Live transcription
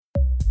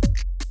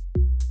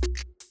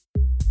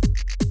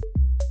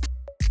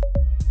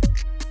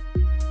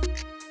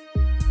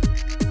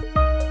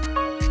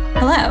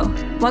Hello,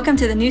 welcome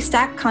to the New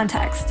Stack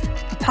Context,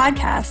 a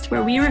podcast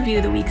where we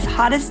review the week's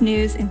hottest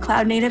news in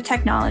cloud-native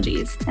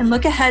technologies and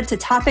look ahead to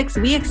topics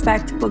we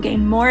expect will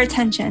gain more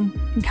attention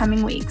in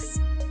coming weeks.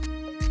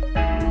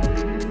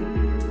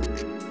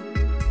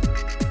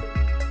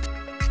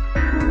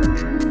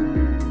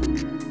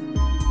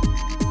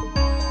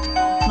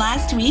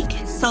 Last week,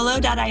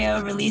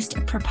 Solo.io released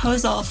a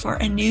proposal for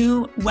a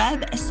new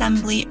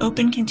WebAssembly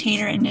Open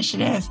Container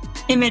Initiative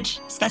image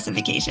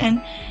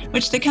specification,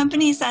 which the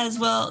company says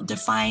will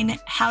define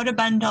how to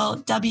bundle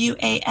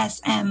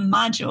WASM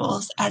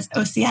modules as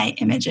OCI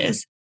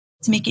images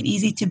to make it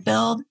easy to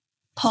build,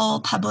 pull,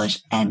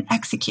 publish, and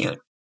execute.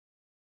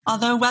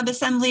 Although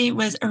WebAssembly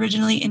was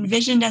originally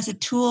envisioned as a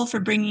tool for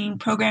bringing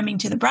programming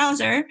to the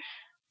browser,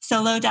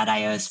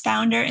 Solo.io's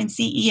founder and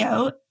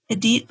CEO,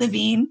 Idit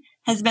Levine,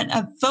 has been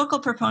a vocal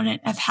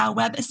proponent of how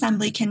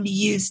WebAssembly can be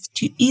used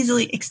to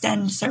easily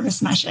extend service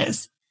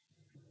meshes.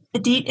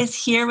 Idit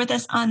is here with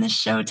us on the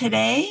show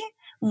today.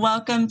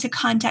 Welcome to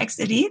Context,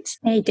 Idit.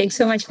 Hey, thanks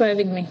so much for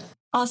having me.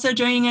 Also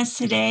joining us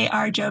today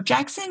are Joab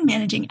Jackson,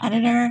 Managing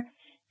Editor,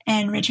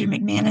 and Richard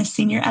MacManus,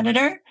 Senior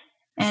Editor.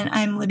 And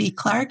I'm Libby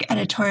Clark,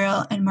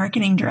 Editorial and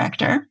Marketing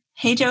Director.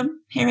 Hey, Joab.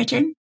 Hey,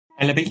 Richard.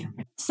 Hi, Libby.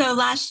 So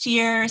last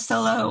year,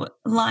 Solo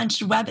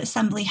launched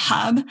WebAssembly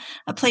Hub,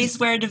 a place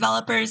where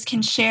developers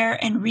can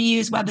share and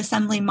reuse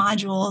WebAssembly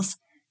modules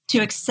to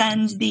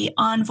extend the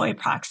Envoy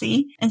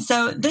proxy. And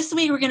so this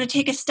week, we're going to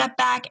take a step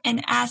back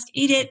and ask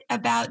Idit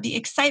about the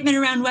excitement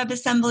around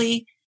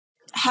WebAssembly,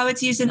 how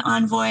it's used in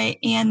Envoy,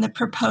 and the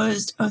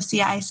proposed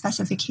OCI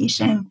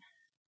specification.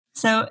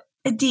 So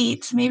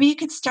Idit, maybe you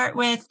could start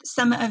with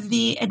some of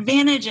the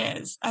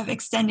advantages of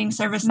extending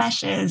service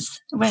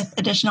meshes with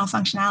additional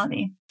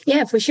functionality.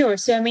 Yeah, for sure.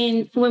 So,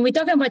 when we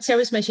talk about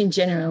service meshing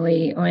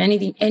generally, or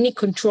any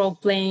control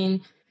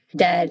plane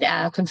that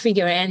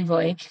configure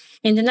Envoy,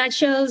 in the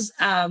nutshells,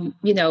 and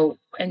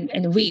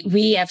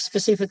we have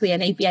specifically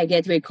an API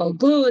gateway called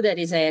Glue that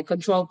is a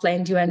control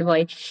plane to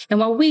Envoy. And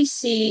what we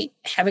see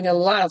having a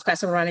lot of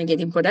customers running it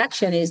in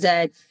production is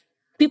that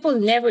people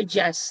never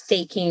just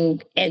taking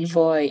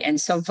Envoy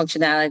and some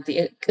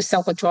functionality,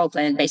 some control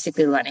plane,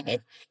 basically running it.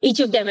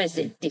 Each of them has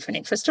a different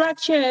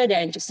infrastructure.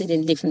 They're interested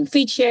in different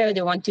feature.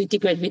 They want to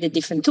integrate with the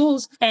different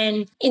tools.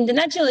 And in the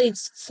nutshell,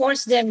 it's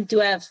forced them to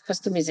have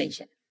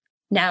customization.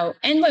 Now,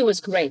 Envoy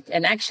was great.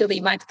 And actually,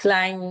 Matt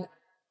Klein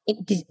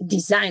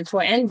design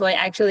for Envoy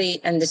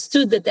actually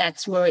understood that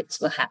that's where it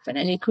will happen.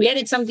 And it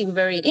created something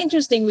very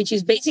interesting, which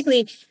is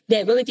basically the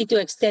ability to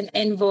extend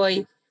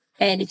Envoy.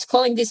 And it's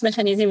calling this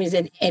mechanism is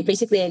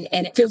basically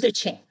a filter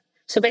chain.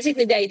 So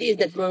basically the idea is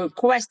that the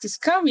request is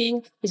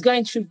coming is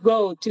going to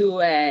go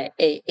to a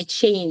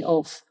chain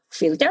of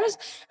filters.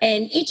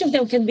 And each of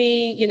them can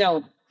be,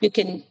 you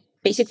can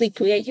basically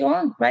create your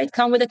own, right?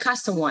 Come with a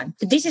custom one.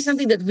 This is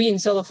something that we in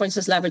Solo, for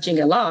instance,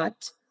 leveraging a lot,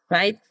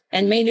 right?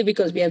 And mainly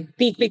because we have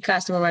big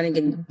customer running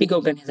in big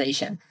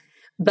organization.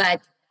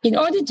 But in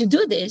order to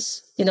do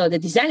this, the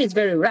design is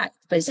very right,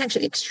 but it's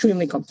actually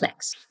extremely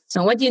complex.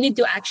 So what you need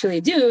to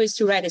actually do is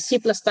to write a C++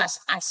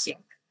 async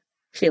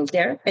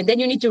filter, and then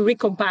you need to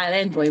recompile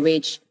Envoy,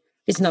 which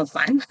is not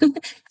fun.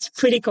 It's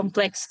pretty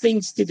complex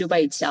things to do by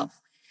itself.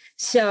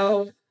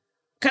 So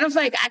kind of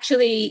like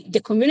actually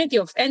the community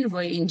of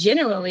Envoy in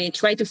generally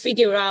try to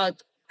figure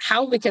out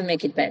how we can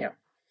make it better.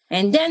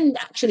 And then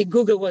actually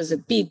Google was a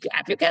big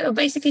advocate of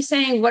basically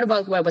saying, what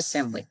about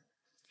WebAssembly?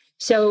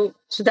 So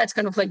that's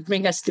kind of like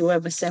bring us to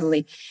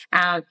WebAssembly.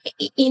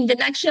 In the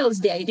nutshell,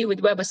 the idea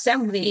with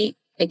WebAssembly,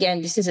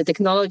 again, this is a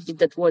technology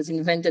that was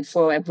invented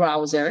for a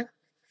browser.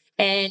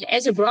 And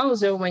as a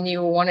browser, when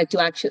you wanted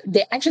to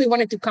they actually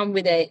wanted to come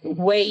with a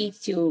way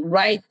to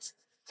write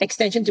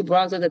extension to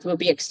browser that will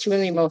be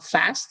extremely more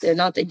fast. They're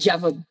not a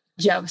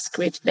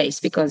JavaScript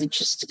based because it's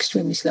just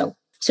extremely slow.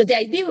 So the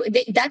idea,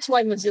 that's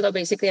why Mozilla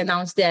basically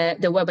announced the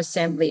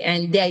WebAssembly.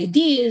 And the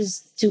idea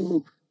is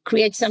to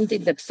create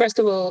something that, first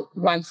of all,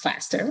 runs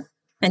faster.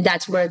 And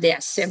that's where the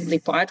assembly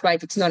part,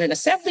 right? It's not an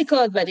assembly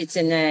code, but it's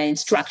an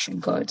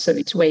instruction code. So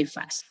it's way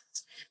faster.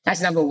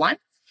 That's number one.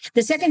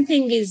 The second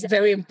thing is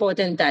very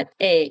important that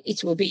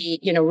it will be,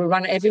 we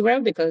run everywhere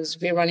because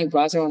we're running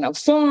browser on our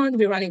phone.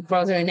 We're running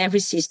browser in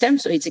every system.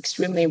 So it's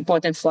extremely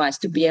important for us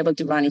to be able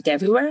to run it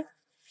everywhere.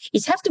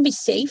 It has to be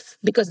safe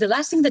because the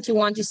last thing that you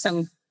want is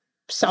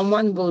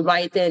someone will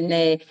write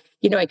an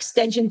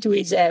extension to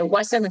his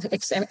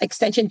WASM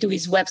extension to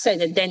his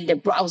website, and then the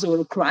browser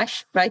will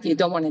crash, right? You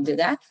don't want to do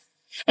that.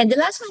 And the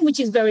last one, which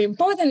is very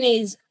important,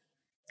 is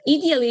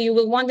ideally you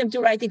will want them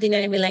to write it in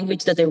any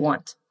language that they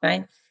want,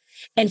 right?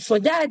 And for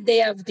that, they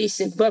have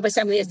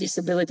WebAssembly has this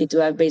ability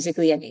to have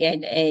basically an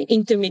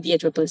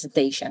intermediate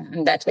representation.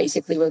 And that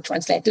basically will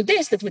translate to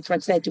this, that will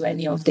translate to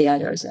any of the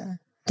others,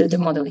 to the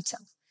model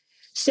itself.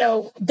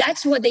 So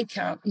that's what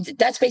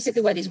that's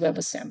basically what is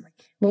WebAssembly.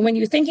 But when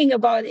you're thinking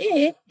about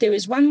it, there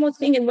is one more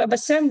thing in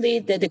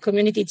WebAssembly that the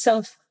community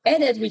itself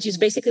added, which is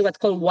basically what's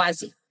called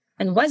WASM.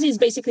 And WASM is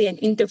basically an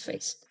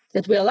interface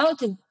that will allow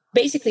to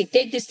basically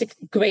take this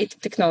great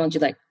technology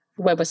like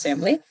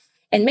WebAssembly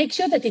and make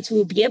sure that it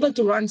will be able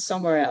to run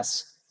somewhere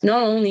else.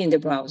 not only in the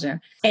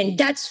browser. And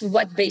that's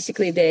what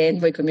basically the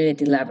Envoy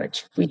community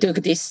leveraged. We took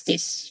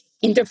this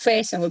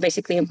interface and we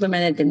basically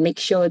implemented and make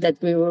sure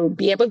that we will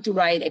be able to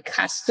write a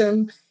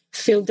custom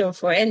filter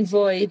for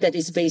Envoy that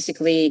is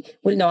basically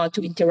will know how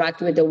to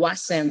interact with the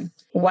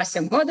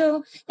WASM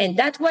model. And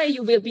that way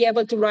you will be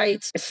able to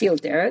write a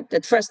filter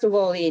that, first of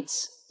all,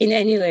 it's in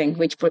any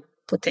language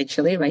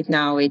potentially. Right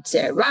now it's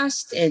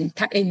Rust and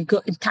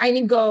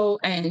Tiny Go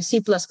and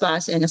C++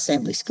 and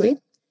assembly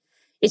script.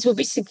 It will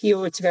be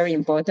secure. It's very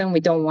important. We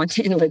don't want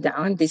to let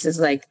down. This is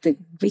like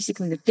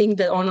basically the thing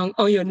that on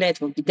your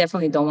network, you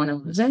definitely don't want to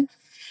lose it.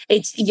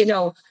 It's, you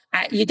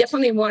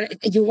definitely want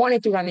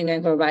it to run in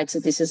Envoy, right? So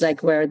this is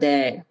like where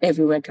the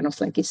everywhere kind of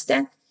like is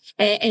there.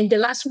 And the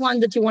last one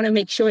that you want to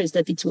make sure is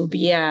that it will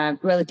be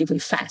relatively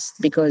fast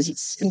because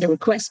it's in the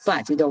request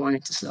path. You don't want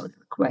it to slow the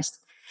request.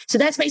 So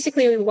that's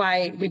basically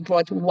why we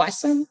brought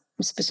WASM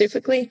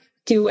specifically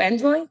to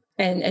Envoy.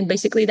 And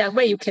basically that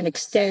way you can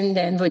extend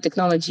the Envoy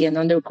technology and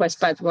on the request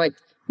path write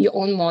your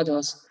own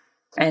models.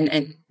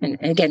 And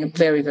again,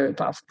 very, very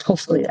powerful.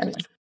 Hopefully that way.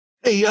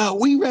 Hey,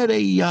 we read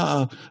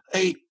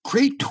a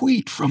great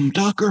tweet from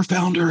Docker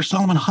founder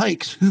Solomon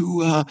Hykes,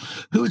 who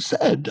had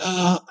said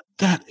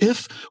that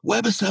if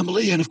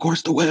WebAssembly and, of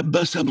course, the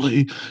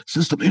WebAssembly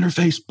system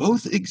interface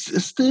both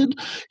existed,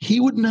 he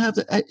wouldn't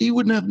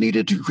have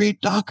needed to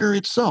create Docker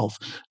itself.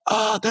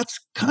 That's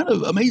kind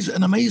of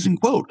an amazing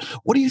quote.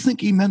 What do you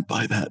think he meant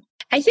by that?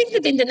 I think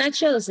that in the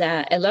nutshell is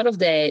that a lot of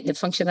the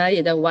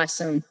functionality that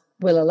WASM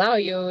will allow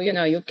you,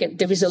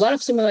 there is a lot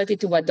of similarity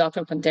to what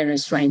Docker container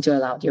is trying to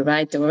allow you,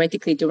 right?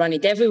 Theoretically, to run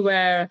it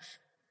everywhere,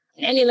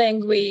 any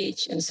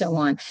language, and so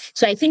on.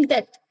 So I think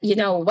that,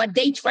 what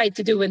they tried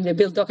to do when they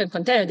built Docker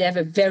container, they have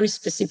a very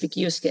specific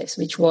use case,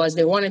 which was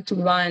they wanted to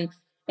run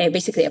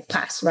basically a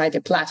PaaS, right? A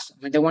platform.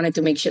 And they wanted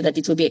to make sure that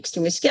it will be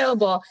extremely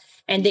scalable.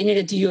 And they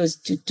needed to use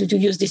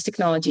this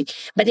technology.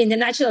 But in the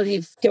nutshell,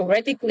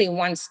 theoretically,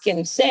 one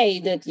can say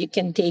that you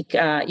can take,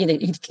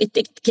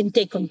 it can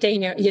take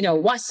container,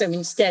 WASM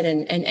instead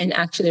and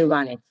actually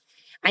run it.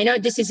 I know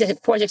this is a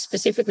project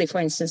specifically, for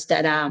instance,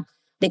 that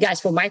the guys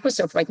from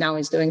Microsoft right now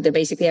is doing. They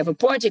basically have a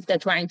project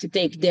that's trying to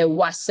take their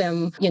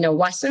WASM,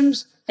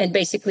 WASMs and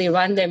basically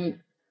run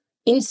them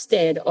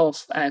instead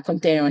of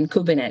container and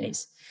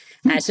Kubernetes.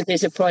 So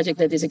there's a project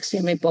that is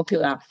extremely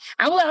popular.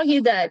 I will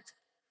argue that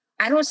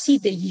I don't see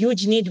the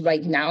huge need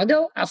right now,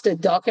 though, after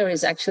Docker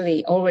is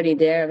actually already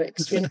there.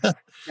 Extremely,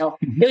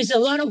 there's a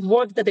lot of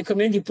work that the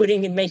community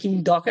putting in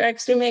making Docker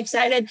extremely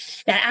excited.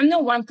 And I'm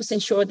not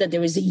 1% sure that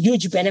there is a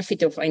huge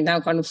benefit of right now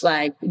kind of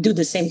like do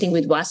the same thing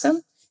with WASM.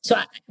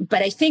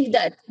 But I think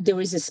that there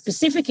is a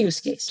specific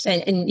use case.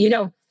 And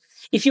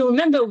if you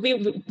remember,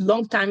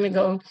 long time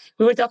ago,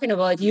 we were talking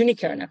about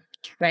unikernel,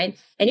 right?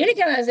 And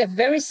unikernel is a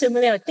very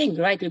similar thing,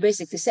 right? We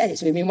basically said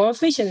it will be more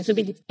efficient. It will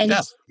be, and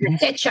it's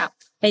catch up.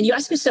 And you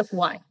ask yourself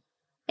why.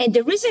 And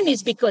the reason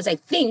is because I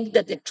think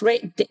that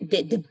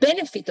the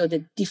benefit or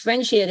the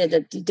differentiator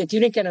that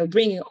unikernel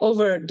bringing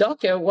over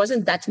Docker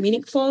wasn't that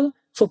meaningful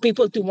for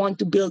people to want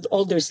to build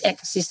all their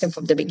ecosystem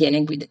from the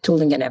beginning with the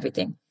tooling and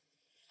everything.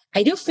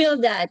 I do feel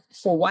that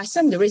for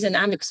WASM, the reason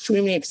I'm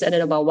extremely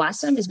excited about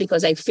WASM is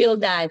because I feel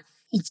that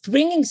it's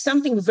bringing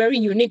something very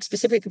unique,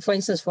 specifically, for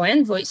instance, for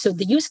Envoy. So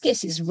the use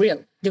case is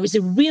real. There is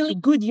a really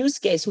good use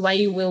case why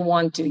you will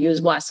want to use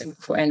WASM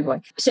for Envoy.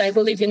 So I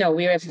believe,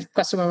 we have a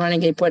customer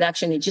running a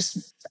production.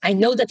 I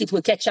know that it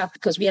will catch up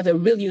because we have a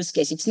real use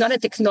case. It's not a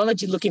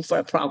technology looking for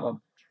a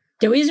problem.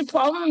 There is a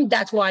problem.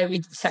 That's why we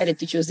decided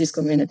to choose this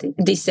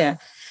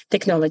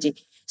technology.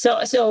 So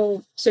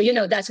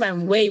that's why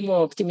I'm way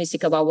more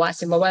optimistic about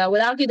WASM. But I would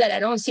argue that I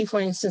don't see,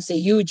 for instance, a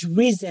huge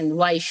reason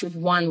why should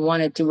one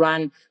wanted to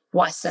run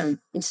WASM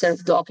instead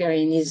of Docker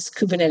in his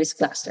Kubernetes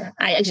cluster.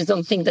 I just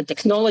don't think that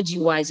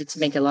technology-wise it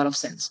makes a lot of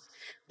sense.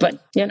 But,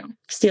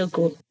 still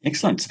cool.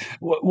 Excellent.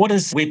 What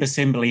is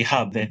WebAssembly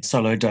Hub that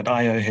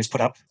Solo.io has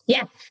put up?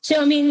 Yeah.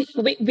 So,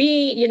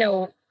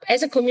 we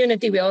as a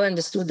community, we all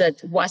understood that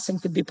WASM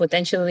could be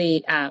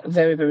potentially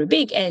very, very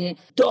big. And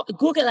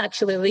Google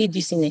actually lead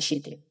this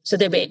initiative. So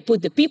they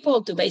put the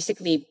people to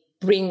basically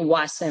bring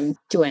WASM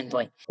to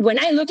Envoy.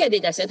 When I look at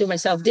it, I said to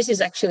myself, this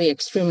is actually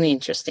extremely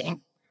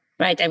interesting.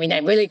 Right? I'm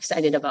really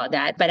excited about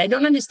that, but I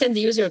don't understand the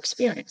user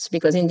experience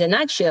because in the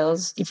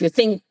nutshells, if you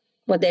think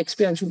what the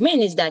experience would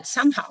mean is that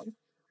somehow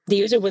the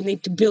user will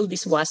need to build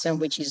this WASM,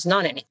 which is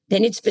not any. They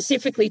need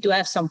specifically to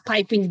have some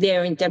piping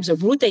there in terms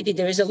of root ID.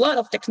 There is a lot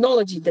of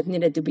technology that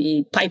needed to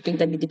be piping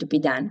that needed to be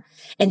done.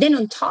 And then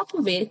on top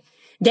of it,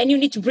 then you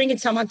need to bring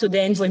it someone to the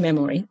Envoy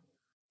memory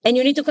and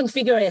you need to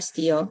configure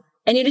STO.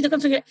 And you need to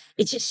configure,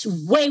 it's just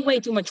way, way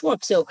too much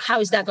work. So how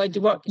is that going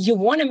to work? You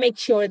want to make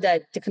sure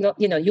that,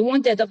 you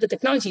want to adopt the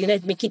technology, you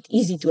need to make it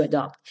easy to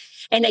adopt.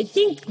 And I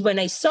think when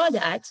I saw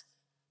that,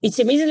 it's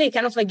immediately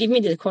kind of like give me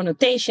the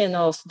connotation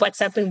of what's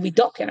happened with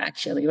Docker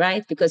actually,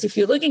 right? Because if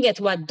you're looking at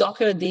what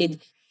Docker did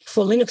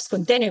for Linux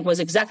container, it was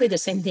exactly the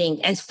same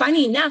thing. And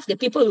funny enough, the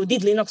people who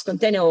did Linux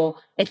container, or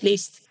at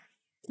least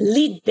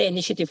lead the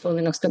initiative for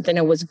Linux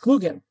container was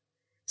Google.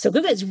 So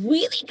Google is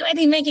really good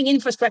in making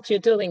infrastructure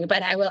tooling,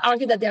 but I will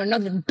argue that they are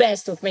not the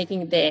best of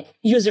making the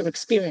user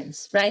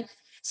experience, right?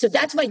 So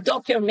that's why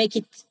Docker make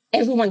it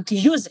everyone to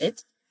use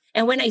it.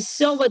 And when I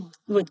saw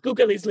what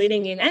Google is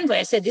leading in Envoy,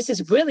 I said, this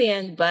is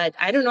brilliant, but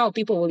I don't know how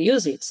people will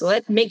use it. So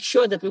let's make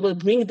sure that we will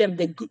bring them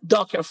the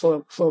Docker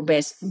for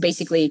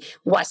basically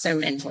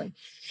WASM Envoy.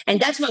 And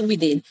that's what we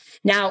did.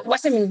 Now,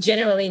 WASM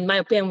generally, in my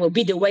opinion, will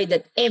be the way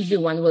that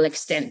everyone will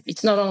extend.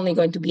 It's not only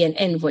going to be an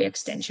Envoy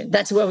extension.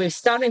 That's where we're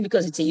starting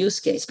because it's a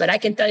use case. But I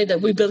can tell you that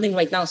we're building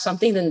right now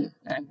something that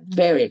I'm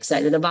very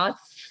excited about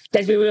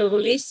that we will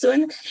release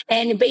soon.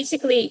 And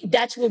basically,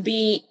 that will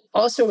be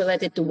also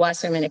related to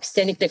WASM and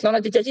extending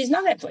technology that is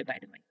not Envoy, by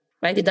the way.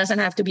 Right? It doesn't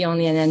have to be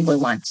only an Envoy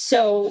one.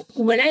 So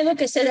when I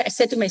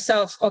said to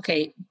myself,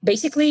 okay,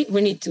 basically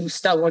we need to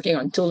start working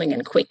on tooling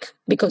and quick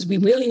because we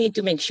really need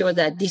to make sure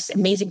that this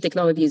amazing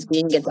technology is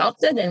being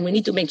adopted and we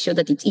need to make sure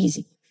that it's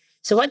easy.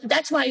 So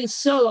that's why in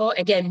Solo,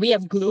 again, we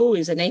have Glue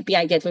is an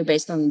API gateway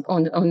based on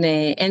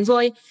the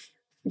Envoy.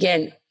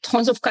 Again,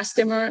 tons of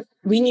customer.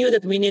 We knew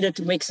that we needed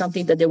to make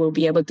something that they will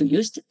be able to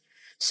use.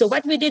 So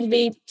what we did,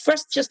 we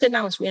first just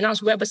announced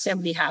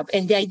WebAssembly Hub.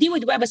 And the idea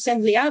with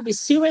WebAssembly Hub is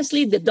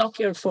seriously the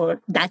Docker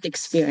for that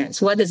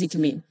experience. What does it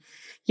mean?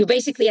 You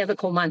basically have a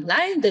command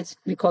line that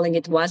we're calling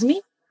it WASM,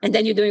 and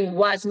then you're doing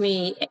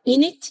WASM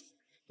init.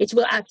 It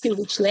will ask you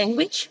which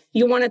language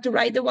you wanted to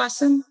write the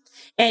WASM,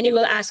 and it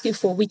will ask you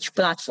for which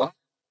platform.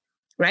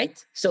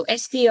 Right? So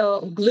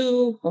STL,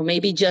 Glue, or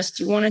maybe just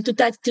you wanted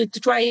to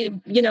try,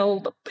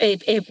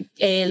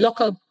 a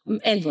local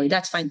Envoy,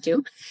 that's fine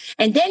too.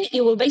 And then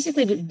it will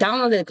basically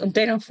download a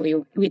container for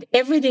you with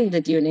everything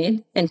that you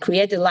need and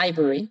create a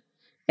library,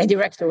 a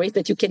directory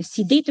that you can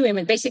CD to him.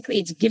 And basically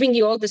it's giving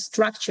you all the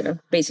structure,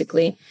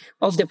 basically,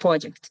 of the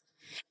project.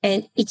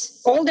 And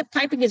it's all the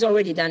piping is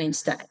already done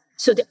inside.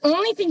 So the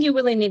only thing you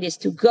really need is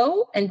to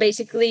go and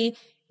basically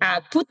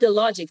put the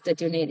logic that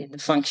you need in the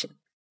function.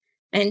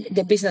 And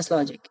the business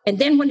logic. And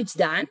then when it's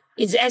done,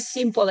 it's as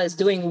simple as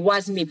doing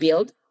WASM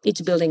build. It's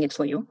building it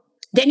for you.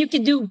 Then you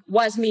can do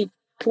WASM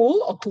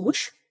pull or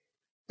push,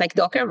 like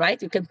Docker,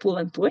 right? You can pull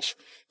and push.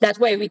 That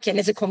way we can,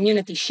 as a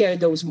community, share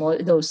those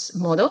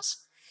models.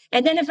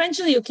 And then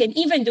eventually you can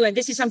even do, and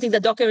this is something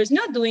that Docker is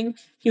not doing,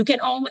 you can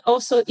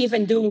also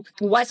even do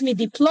WASM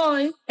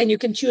deploy, and you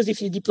can choose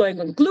if you're deploying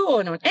on Glue or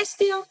on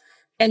STL,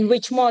 and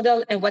which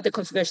model and what the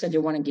configuration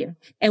you want to give.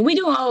 And we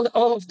do all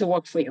of the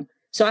work for you.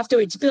 So after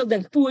it's built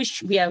and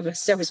pushed, we have a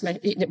service.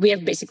 We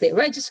have basically a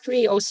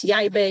registry,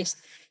 OCI based.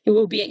 It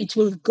will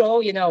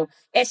go,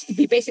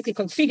 be basically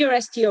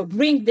configure STO,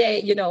 bring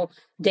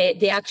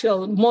the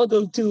actual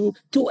model to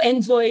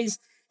Envoys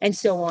and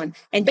so on,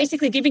 and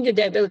basically giving you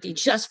the ability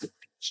just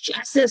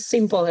as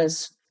simple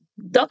as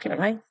Docker,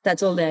 right?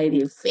 That's all the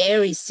idea.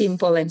 Very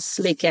simple and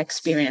slick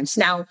experience.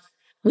 Now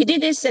we did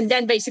this, and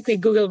then basically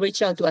Google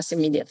reached out to us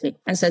immediately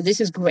and said,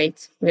 "This is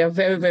great. We are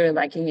very, very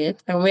liking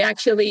it, and we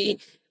actually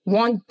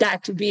want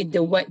that to be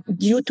the way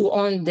you to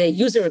own the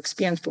user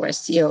experience for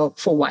SEO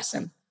for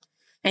WASM."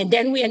 And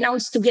then we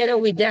announced together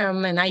with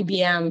them and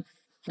IBM,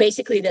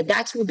 basically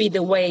that will be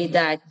the way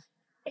that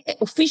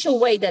official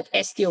way that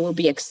SEO will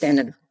be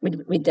extended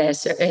with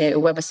the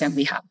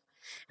WebAssembly Hub.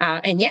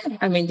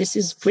 This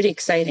is pretty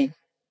exciting.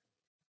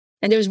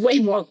 And there's way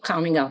more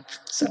coming up.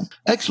 So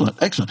excellent.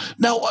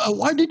 Now,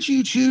 why did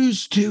you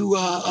choose to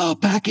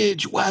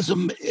package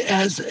WASM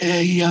as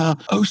a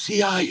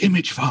OCI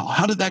image file?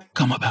 How did that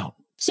come about?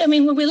 So,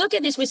 when we look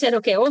at this, we said,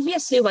 okay,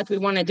 obviously what we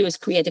want to do is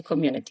create a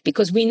community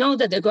because we know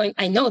that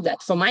I know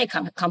that for my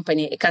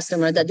company, a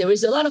customer, that there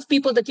is a lot of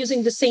people that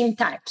using the same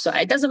type. So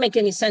it doesn't make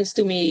any sense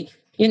to me.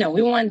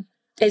 We want,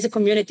 as a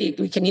community,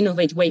 we can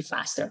innovate way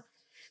faster.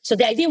 So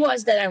the idea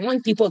was that I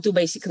want people to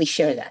basically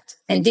share that.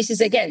 And this is,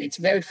 again, it's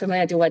very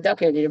familiar to what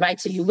Docker did, right?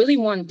 So you really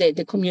want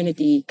the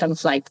community kind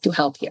of like to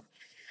help here.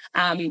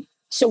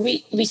 So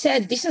we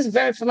said, this is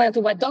very familiar to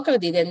what Docker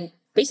did. And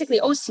basically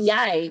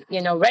OCI,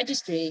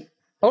 registry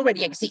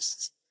already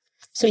exists.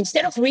 So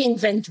instead of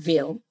reinvent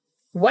wheel,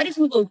 what if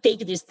we will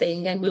take this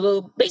thing and we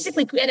will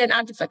basically create an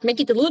artifact, make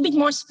it a little bit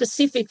more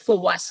specific for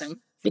WASM,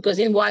 because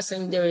in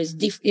WASM there is,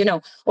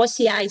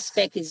 OCI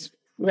spec is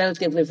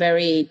relatively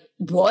very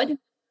broad,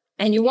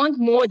 and you want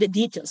more the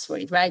details for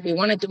it, right? We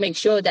wanted to make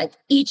sure that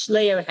each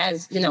layer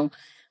has,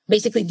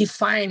 basically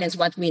defined as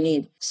what we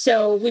need.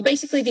 So we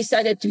basically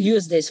decided to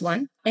use this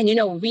one. And,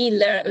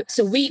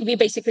 we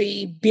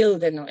basically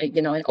build an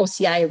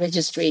OCI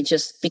registry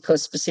just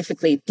because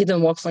specifically it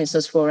didn't work, for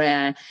instance, for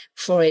a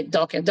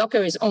Docker.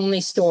 Docker is only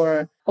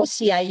store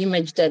OCI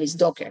image that is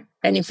Docker.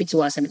 And if it's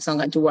WASM, it's not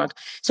going to work.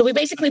 So we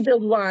basically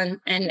built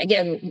one. And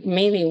again,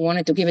 mainly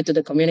wanted to give it to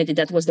the community.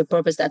 That was the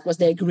purpose. That was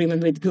the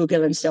agreement with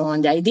Google and so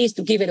on. The idea is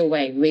to give it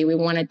away. We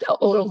wanted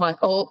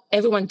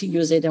everyone to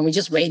use it. And we're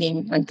just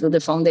waiting until the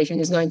foundation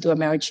is going to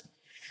emerge.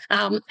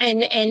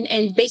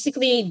 And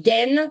basically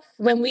then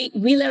when we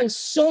learned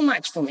so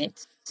much from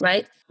it,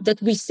 right,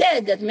 that we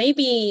said that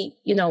maybe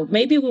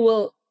we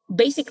will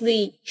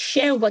basically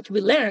share what we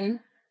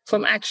learn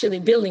from actually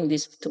building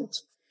these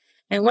tools.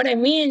 And what I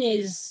mean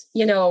is,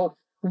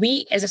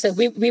 as I said,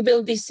 we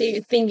built this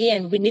thingy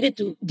and we needed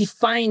to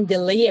define the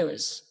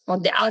layers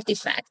on the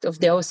artifact of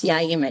the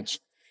OCI image.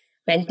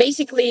 And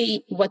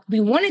basically what we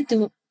wanted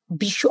to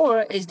be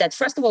sure is that,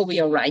 first of all, we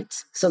are right.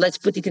 So let's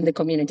put it in the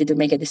community to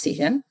make a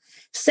decision.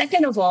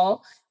 Second of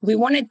all, we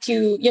wanted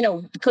to,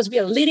 because we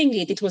are leading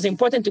it, it was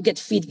important to get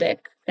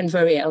feedback and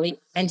very early.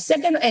 And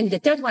the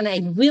third one, I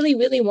really,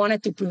 really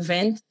wanted to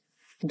prevent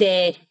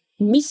the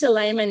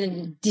misalignment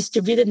and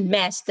distributed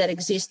mess that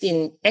exists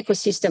in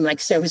ecosystem like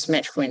service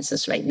mesh, for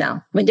instance, right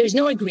now. When there's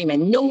no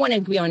agreement, no one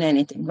agree on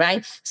anything,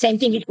 right? Same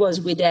thing it was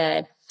with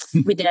the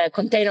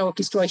container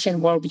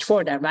orchestration world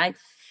before that, right?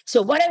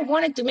 So what I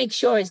wanted to make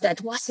sure is that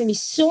WASM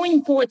is so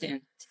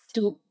important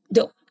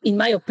in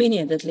my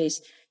opinion, at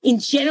least, in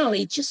general,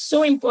 it's just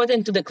so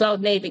important to the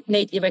cloud native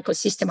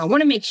ecosystem. I want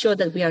to make sure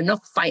that we are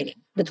not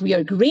fighting, that we are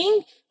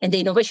agreeing, and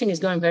the innovation is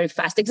going very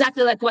fast.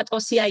 Exactly like what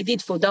OCI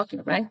did for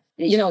Docker, right?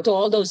 To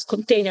all those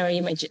container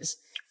images.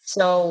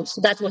 So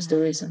that was the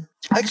reason.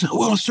 Excellent.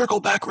 Well, I'll circle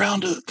back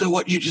around to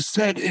what you just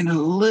said in a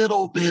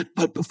little bit.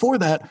 But before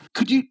that,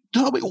 could you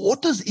tell me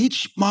what does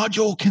each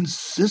module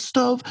consist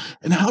of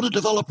and how do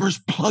developers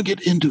plug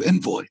it into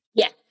Envoy?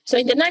 Yeah. So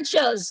in the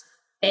nutshell,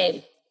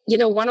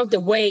 one of the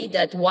way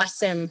that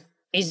WASM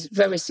is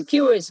very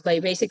secure is by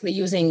basically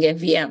using a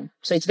VM.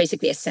 So it's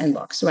basically a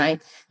sandbox,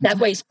 right? That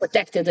way it's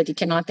protected that you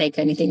cannot take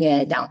anything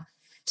down.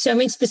 So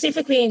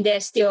specifically in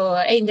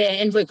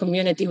the Envoy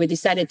community, we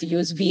decided to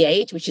use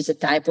V8, which is a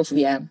type of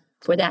VM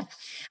for that.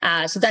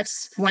 So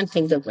that's one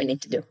thing that we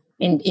need to do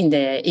in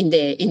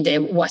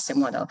the WASM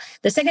model.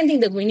 The second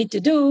thing that we need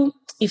to do,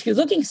 if you're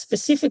looking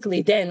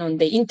specifically then on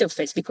the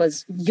interface,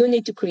 because you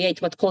need to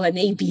create what's called an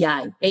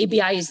ABI.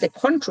 ABI is the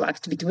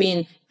contract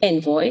between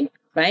Envoy,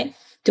 right,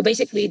 to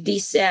basically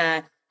this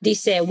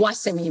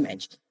WASM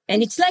image.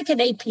 And it's like an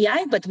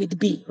API, but with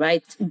B,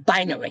 right?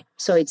 Binary.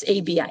 So it's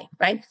ABI,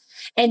 right?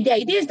 And the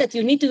idea is that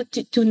you need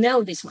to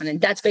nail this one.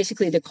 And that's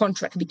basically the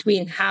contract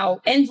between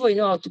how Envoy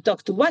know how to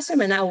talk to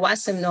WASM and how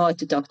WASM know how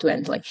to talk to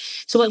Envoy.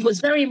 So what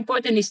was very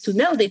important is to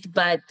nail it,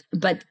 but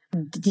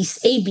this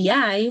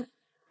ABI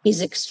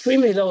is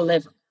extremely low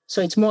level.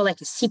 So it's more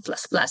like a C++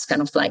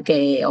 kind of like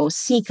or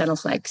C kind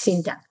of like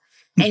syntax.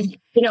 And,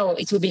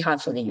 it will be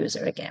hard for the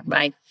user again,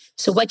 right?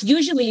 So what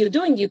usually you're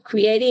doing, you're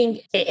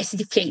creating a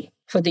SDK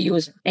for the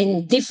user.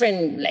 In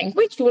different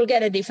language, you will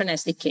get a different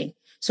SDK.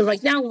 So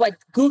right now, what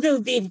Google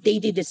did, they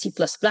did the C++.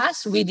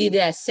 We did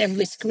the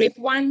assembly script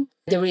one.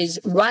 There is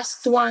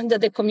Rust one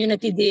that the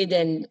community did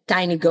and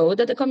TinyGo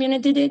that the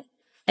community did.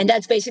 And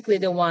that's basically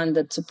the one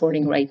that's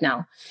supporting right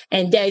now.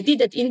 And the idea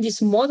that in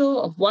this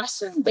model of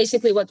WASM,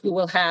 basically what we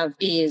will have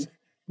is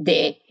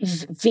the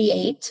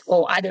V8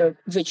 or other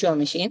virtual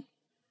machine.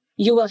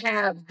 You will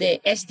have the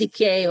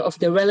SDK of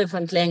the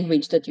relevant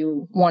language that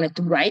you wanted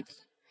to write.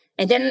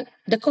 And then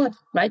the code,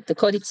 right? The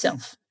code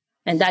itself.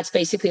 And that's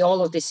basically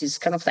all of this is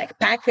kind of like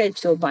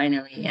packaged or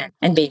binary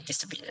and being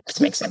distributed. Does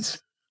it make sense?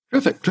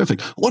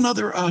 Terrific. One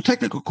other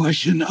technical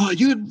question.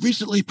 You had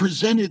recently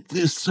presented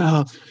this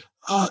work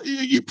to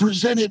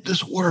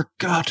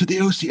the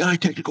OCI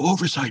Technical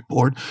Oversight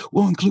Board.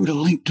 We'll include a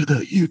link to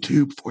the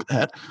YouTube for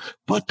that.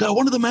 But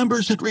one of the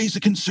members had raised a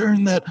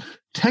concern that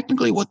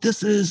technically what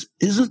this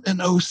isn't an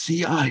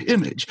OCI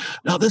image.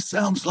 Now, this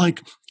sounds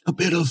like a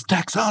bit of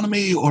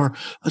taxonomy or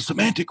a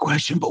semantic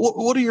question, but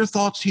what are your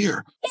thoughts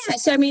here? Yeah,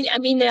 so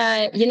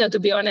to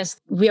be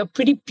honest, we are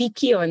pretty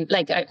picky on,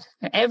 I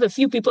have a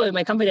few people in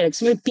my company that are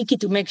extremely picky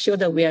to make sure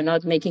that we are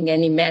not making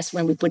any mess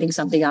when we're putting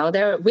something out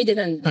there. We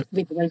didn't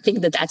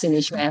think that that's an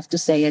issue, I have to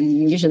say,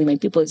 and usually my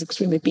people is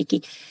extremely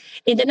picky.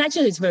 In the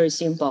nutshell, it's very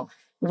simple.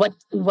 What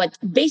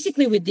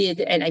basically we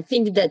did, and I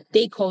think that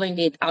they calling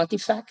it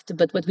artifact,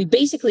 but what we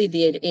basically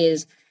did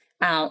is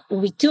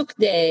we took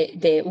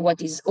the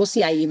what is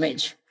OCI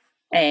image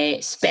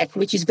spec,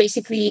 which is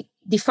basically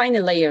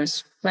defining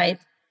layers, right?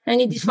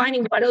 And it's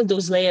defining what all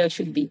those layers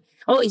should be.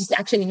 It's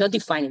actually not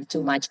defining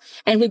too much.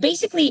 And we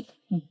basically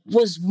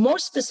was more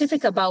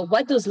specific about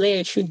what those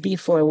layers should be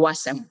for a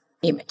WASM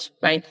image,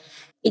 right?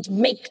 It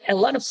makes a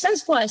lot of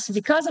sense for us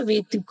because of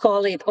it to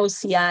call it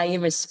OCI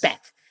image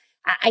spec.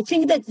 I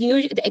think that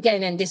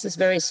again, and this is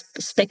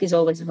spec is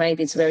always right.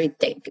 It's very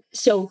tech.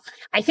 So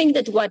I think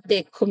that what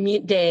the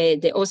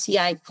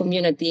OCI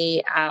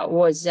community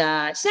was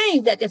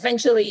saying that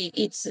eventually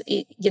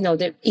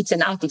it's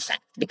an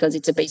artifact because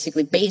it's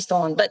basically based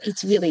on, but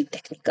it's really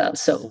technical.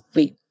 So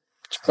we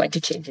try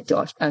to change it to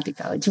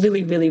article. It's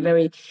really, really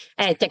very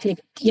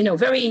technical.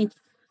 Very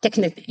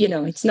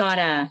technical. It's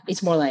not.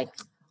 It's more like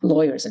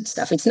lawyers and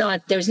stuff. It's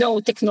not, there's no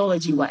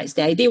technology wise.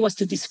 The idea was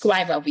to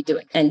describe how we do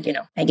it. And,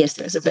 I guess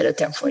there's a better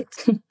term for it.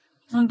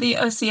 Well, the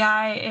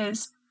OCI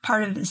is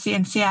part of the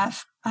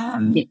CNCF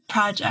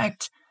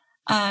project.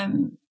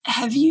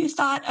 Have you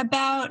thought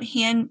about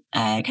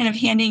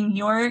handing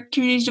your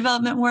community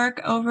development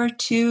work over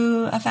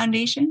to a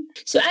foundation?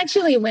 So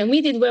actually, when we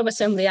did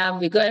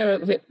WebAssembly,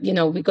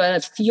 we got a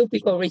few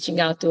people reaching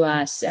out to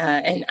us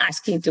and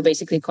asking to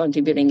basically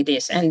contributing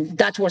this, and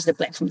that was the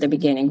plan from the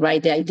beginning,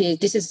 right? The idea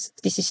this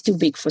is too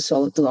big for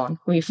Solo to own.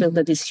 We feel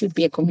that this should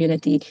be a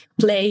community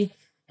play,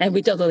 And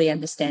we totally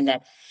understand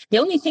that. The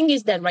only thing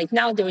is that right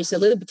now there is a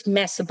little bit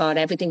mess about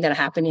everything that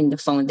happened in the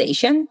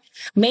foundation,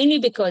 mainly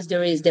because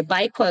there is the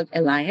BICOG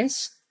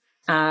Alliance,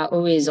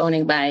 who is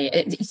owned by,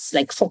 it's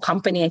like 4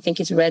 companies. I think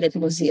it's Reddit,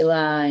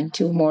 Mozilla, and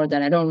 2 more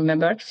that I don't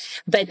remember.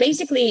 But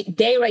basically,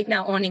 they right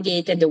now owning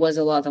it, and there was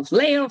a lot of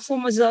layoff for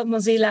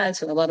Mozilla,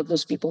 so a lot of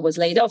those people was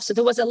laid off. So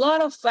there was a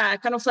lot of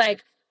kind of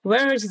like,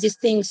 where is this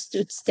thing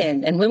to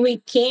stand? And when we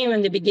came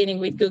in the beginning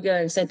with Google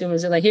and said to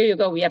Mozilla, here you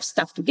go, we have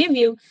stuff to give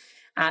you,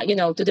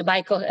 to the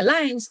BICOG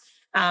Alliance,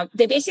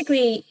 they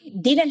basically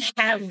didn't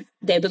have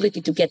the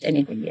ability to get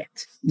anything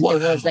yet. Wow.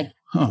 It was like,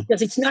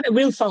 because it's not a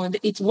real phone.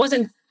 It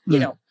wasn't,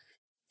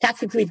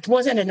 tactically, it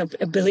wasn't an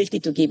ability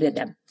to give it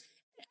them.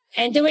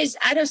 And there is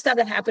other stuff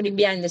that happening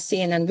behind the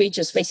scene, and we're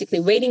just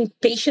basically waiting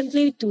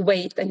patiently to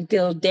wait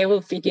until they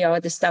will figure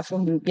out the stuff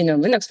from,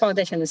 Linux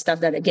Foundation and stuff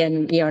that,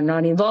 again, we are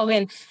not involved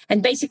in,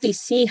 and basically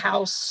see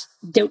how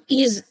there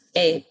is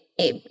a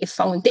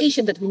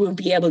foundation that we will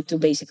be able to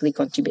basically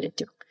contribute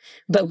to.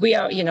 But we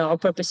are, our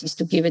purpose is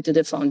to give it to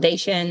the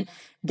foundation,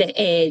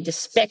 the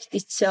spec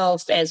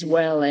itself, as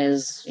well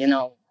as,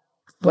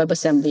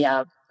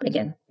 WebAssembly.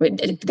 Again,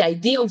 the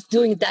idea of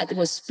doing that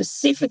was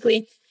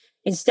specifically,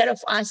 instead of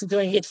us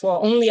doing it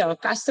for only our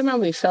customer,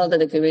 we felt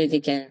that the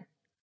community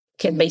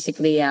can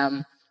basically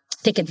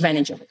take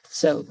advantage of it.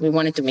 So we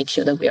wanted to make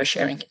sure that we are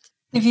sharing it.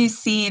 If you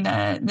see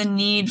the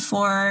need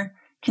for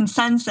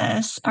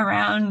consensus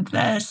around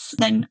this,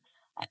 then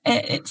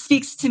it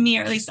speaks to me,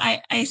 or at least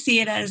I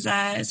see it as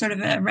a sort of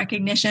a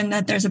recognition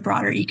that there's a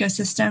broader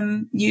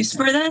ecosystem use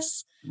for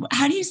this.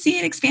 How do you see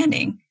it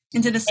expanding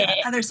into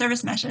the other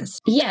service meshes?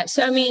 Yeah,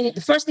 so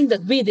the first thing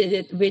that we did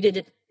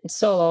it in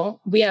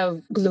Solo. We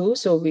have Glue,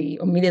 so we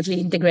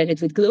immediately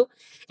integrated with Glue.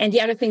 And the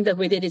other thing that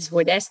we did is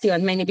with Estio,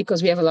 and mainly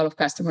because we have a lot of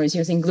customers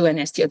using Glue and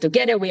Estio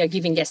together, we are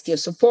giving Estio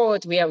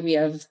support. We have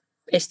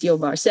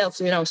Estio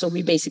ourselves, so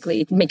we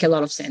basically make a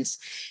lot of sense.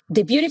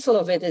 The beautiful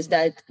of it is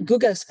that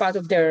Google, as part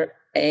of their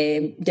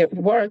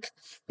work,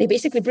 they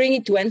basically bring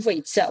it to Envoy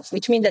itself,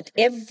 which means that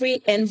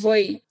every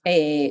Envoy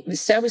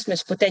service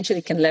mesh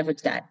potentially can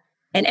leverage that.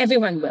 And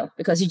everyone will,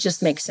 because it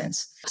just makes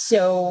sense.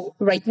 So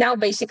right now,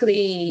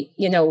 basically,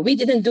 we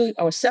didn't do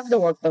ourselves the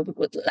work, but we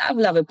would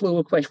love a pull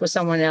request for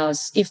someone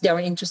else if they are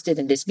interested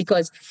in this.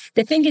 Because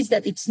the thing is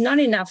that it's not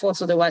enough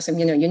also the WASM,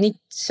 you need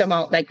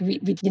somehow, like,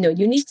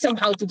 you need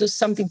somehow to do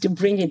something to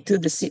bring it to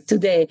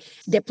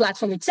the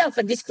platform itself.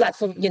 And this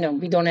platform,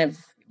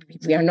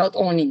 we are not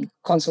owning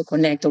Console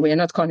Connect, or we are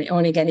not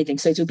owning anything.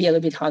 So it will be a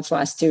little bit hard for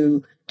us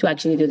to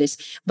actually do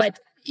this. But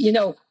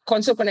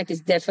Console Connect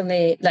is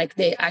definitely, like,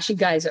 the Ashi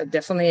guys are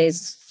definitely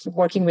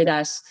working with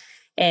us,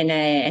 and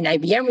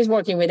IBM is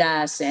working with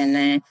us,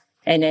 and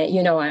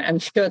I'm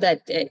sure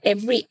that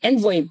every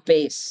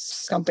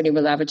Envoy-based company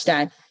will leverage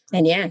that,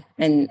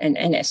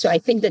 and so I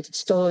think that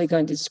it's totally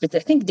going to. But I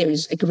think there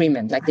is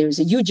agreement, like there is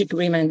a huge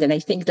agreement, and I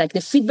think like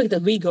the feedback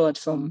that we got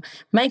from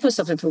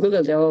Microsoft and from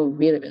Google, they all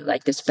really, really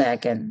like the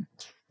spec, and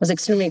was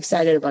extremely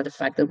excited about the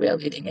fact that we are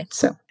leading it.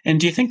 So,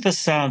 and do you think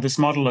this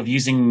model of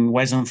using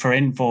WASM for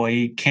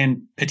Envoy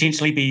can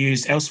potentially be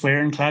used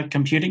elsewhere in cloud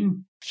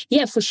computing?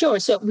 Yeah, for sure.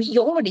 So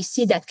you already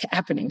see that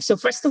happening. So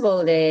first of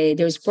all,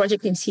 there's a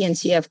project in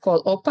CNCF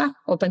called OPA,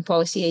 Open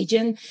Policy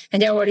Agent, and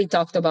they already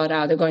talked about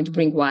how they're going to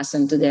bring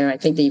WASM to there. I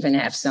think they even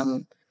have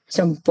some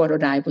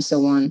prototype or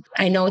so on.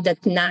 I know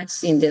that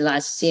NATS in the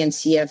last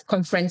CNCF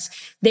conference,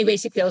 they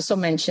basically also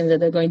mentioned that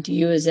they're going to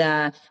use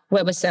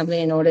WebAssembly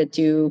in order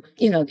to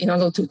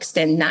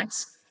extend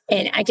NATS.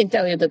 And I can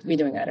tell you that we're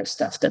doing other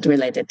stuff that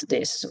related to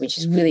this, which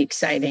is really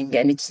exciting.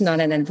 And it's not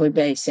an Envoy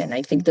base. And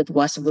I think that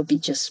WASM will be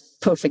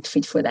just perfect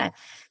fit for that.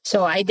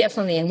 So I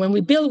definitely, and when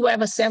we build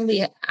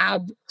WebAssembly,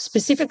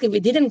 specifically, we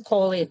didn't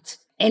call it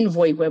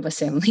Envoy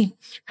WebAssembly,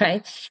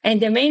 right?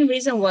 And the main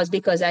reason was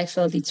because I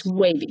felt it's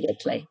way bigger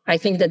play. I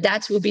think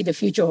that will be the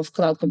future of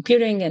cloud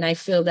computing. And I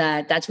feel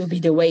that will be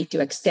the way to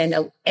extend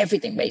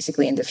everything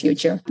basically in the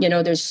future.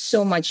 There's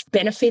so much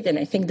benefit, and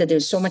I think that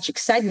there's so much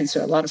excitement.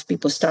 So a lot of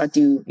people start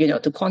to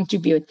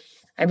contribute.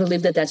 I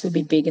believe that will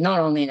be big, not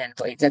only in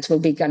Envoy. That will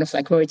be kind of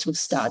like where it will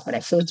start, but I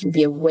feel it will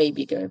be a way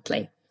bigger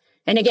play.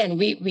 And again,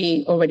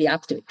 we already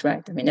up to it,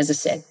 right? As I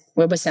said,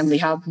 WebAssembly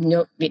Hub,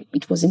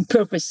 it was in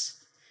purpose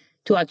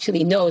to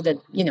actually know that,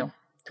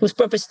 it was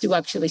purpose to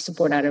actually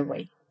support other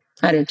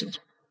tools.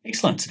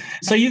 Excellent.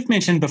 So you've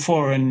mentioned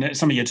before in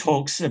some of your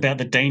talks about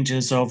the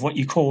dangers of what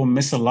you call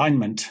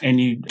misalignment, and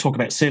you talk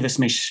about service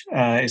mesh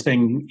as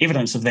being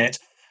evidence of that.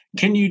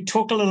 Can you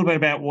talk a little bit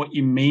about what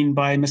you mean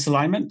by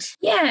misalignment?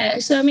 Yeah.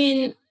 So,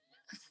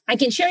 I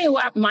can share you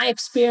my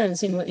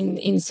experience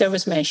in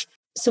service mesh.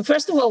 So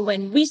first of all,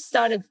 when we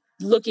started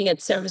looking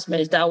at service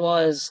mesh, that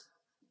was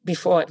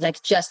before, like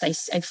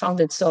I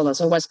founded Solo.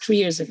 So it was 3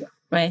 years ago,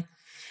 right?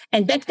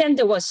 And back then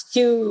there was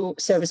 2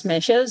 service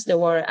meshes. There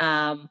were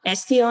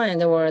Estio and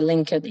there were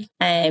Linkerd.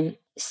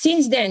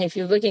 Since then, if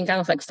you're looking kind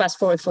of like fast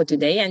forward for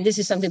today, and this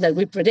is something that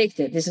we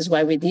predicted, this is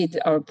why we did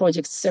our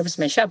project service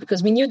mesh up,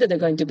 because we knew that there are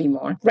going to be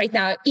more. Right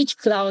now, each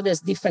cloud has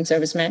different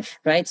service mesh,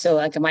 right? So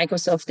like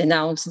Microsoft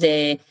announced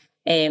the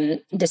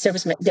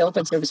the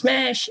open service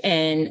mesh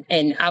and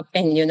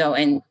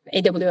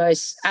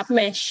AWS App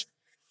Mesh.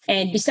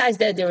 And besides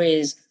that, there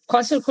is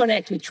Console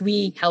Connect, which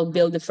we helped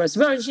build the first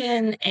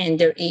version, and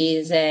there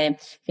is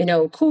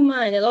Kuma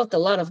and a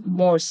lot of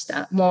more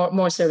stuff,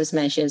 more service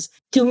meshes.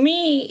 To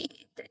me,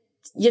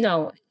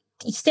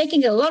 it's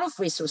taking a lot of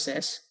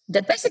resources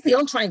that basically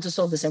all trying to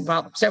solve the same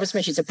problem. Service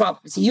mesh is a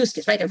problem. It's a use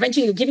case, right?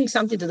 Eventually, you're giving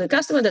something to the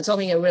customer that's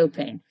solving a real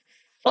pain.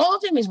 All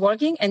of them is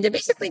working, and they're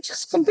basically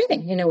just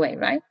competing in a way,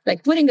 right?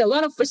 Like putting a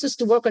lot of resources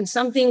to work on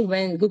something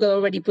when Google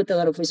already put a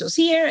lot of resources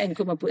here, and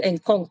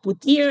Kong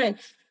put here, and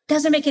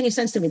doesn't make any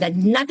sense to me. That's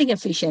nothing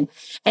efficient.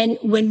 And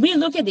when we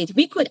look at it,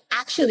 we could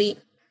actually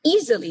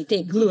easily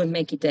take Glue and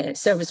make it a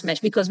service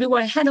mesh because we were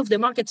ahead of the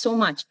market so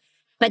much.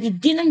 But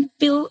it didn't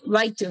feel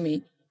right to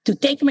me to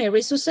take my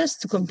resources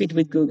to compete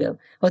with Google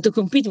or to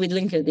compete with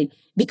LinkedIn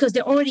because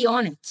they're already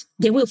on it.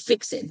 They will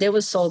fix it. They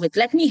will solve it.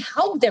 Let me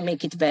help them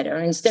make it better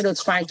instead of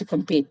trying to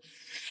compete.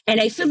 And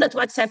I feel that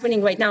what's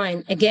happening right now,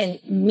 and again,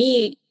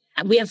 we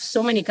have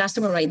so many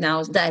customers right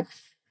now that,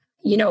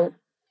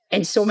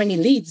 and so many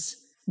leads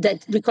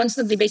that we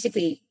constantly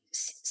basically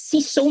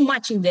see so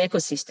much in the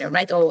ecosystem,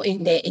 right? Or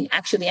in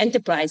actually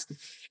enterprise.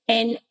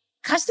 And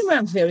customers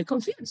are very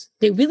confused.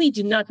 They really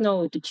do not know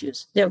what to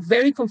choose. They're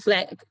very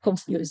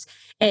confused.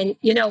 And,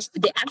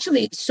 they're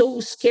actually so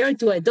scared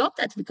to adopt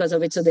that because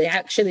of it. So they're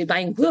actually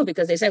buying Glue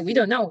because they say, we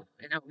don't know.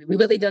 We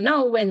really don't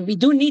know. And we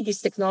do need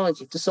this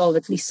technology to solve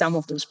at least some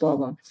of those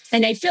problems.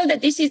 And I feel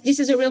that this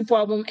is a real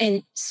problem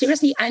and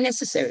seriously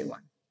unnecessary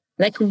one.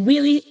 Like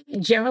really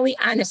generally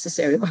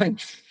unnecessary one.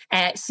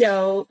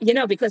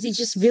 Because it's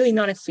just really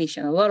not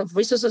efficient. A lot of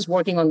resources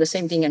working on the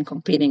same thing and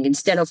competing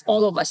instead of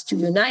all of us to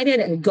unite it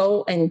and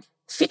go and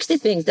fix the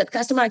things that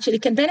customer actually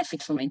can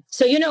benefit from it.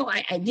 So,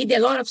 I did a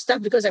lot of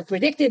stuff because I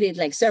predicted it,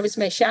 like Service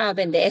Mesh Hub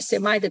and the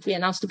SMI that we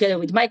announced together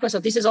with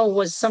Microsoft. This is all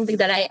was something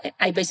that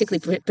I basically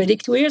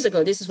predict 2 years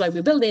ago. This is why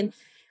we're building.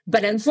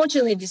 But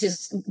unfortunately, this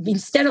is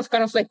instead of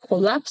kind of like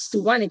collapse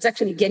to one, it's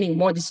actually getting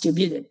more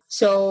distributed.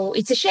 So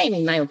it's a shame,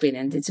 in my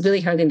opinion. It's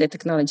really hurting the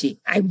technology.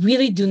 I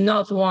really do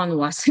not want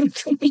WASM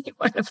to be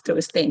one of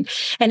those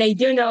things. And I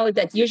do know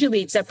that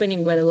usually it's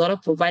happening when a lot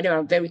of providers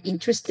are very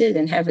interested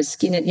and have a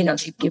skin in,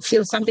 you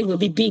feel something will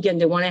be big and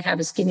they want to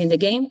have a skin in the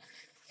game.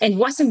 And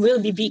WASM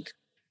will be big.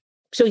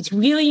 So it's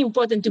really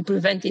important to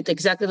prevent it,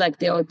 exactly like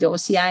the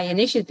OCI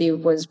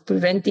initiative was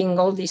preventing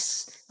all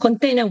this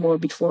container war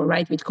before,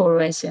 right, with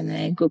CoreOS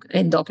and Google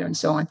and Docker and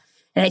so on.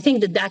 And I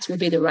think that will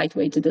be the right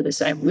way to do this.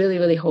 I really,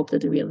 really hope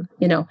that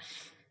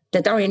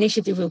that our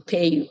initiative will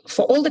pay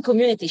for all the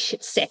community's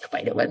sake,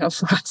 by the way, not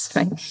for us,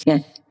 right? Yeah.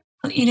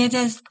 Well, Idit,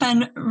 it's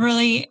been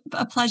really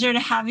a pleasure to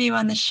have you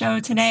on the show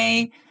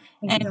today.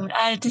 And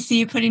to see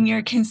you put in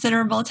your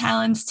considerable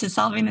talents to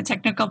solving the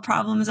technical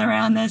problems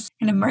around this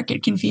kind of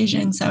market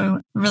confusion. So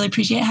really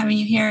appreciate having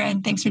you here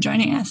and thanks for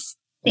joining us.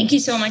 Thank you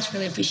so much.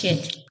 Really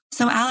appreciate it.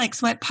 So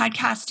Alex, what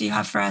podcast do you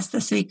have for us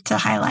this week to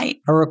highlight?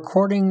 A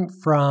recording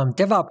from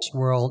DevOps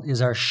World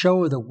is our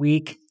show of the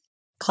week.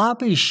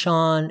 Copy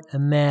Sean,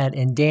 Ahmed,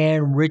 and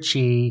Dan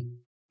Ritchie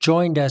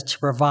joined us to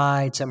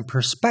provide some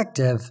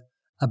perspective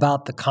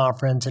about the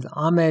conference, and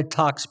Ahmed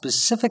talked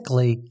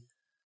specifically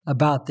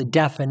about the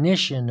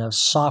definition of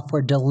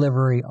software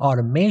delivery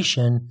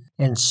automation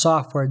and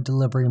software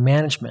delivery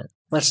management.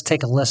 Let's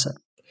take a listen.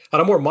 On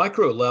a more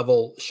micro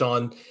level,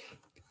 Sean,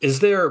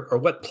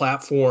 what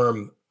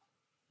platform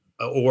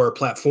or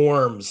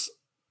platforms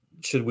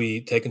should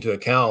we take into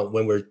account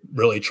when we're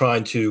really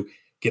trying to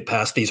get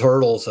past these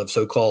hurdles of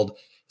so-called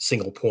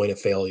single point of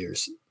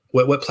failures?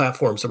 What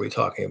platforms are we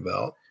talking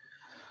about?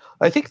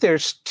 I think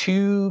there's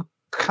two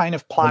kind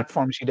of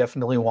platforms you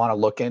definitely want to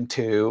look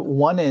into.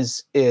 One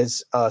is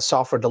a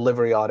software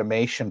delivery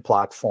automation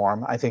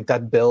platform. I think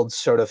that builds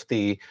sort of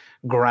the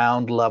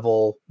ground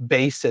level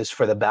basis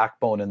for the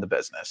backbone in the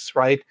business,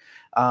 right?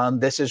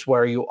 This is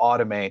where you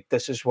automate.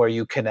 This is where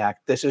you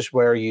connect. This is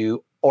where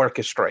you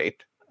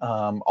orchestrate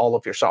all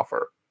of your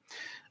software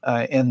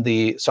in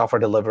the software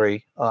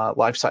delivery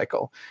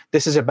lifecycle.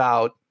 This is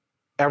about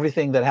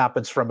everything that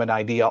happens from an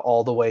idea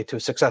all the way to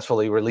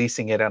successfully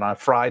releasing it on a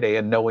Friday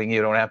and knowing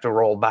you don't have to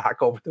roll back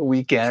over the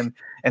weekend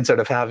and sort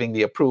of having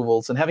the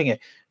approvals and having a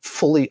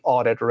fully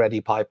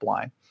audit-ready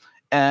pipeline.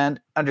 And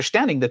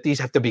understanding that these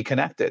have to be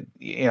connected.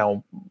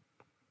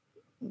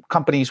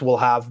 Companies will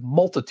have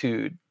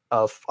multitude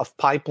of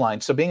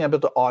pipelines. So being able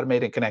to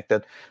automate and connect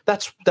it,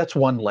 that's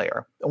one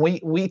layer.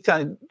 We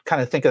kind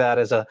of think of that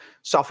as a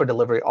software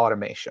delivery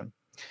automation.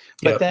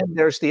 But then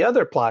there's the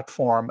other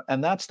platform,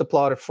 and that's the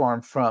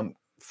platform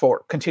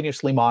for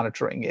continuously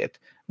monitoring it,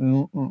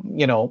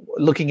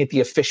 looking at the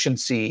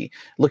efficiency,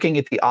 looking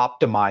at the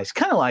optimize.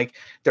 Kind of like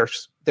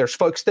there's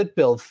folks that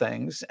build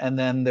things, and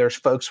then there's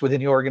folks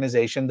within the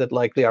organization that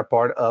likely are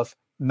part of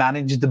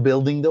manage the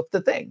building of the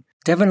thing.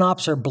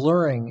 DevOps are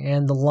blurring,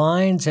 and the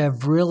lines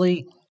have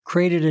really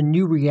created a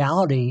new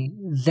reality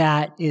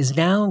that is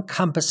now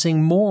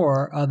encompassing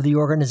more of the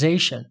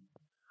organization.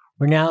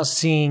 We're now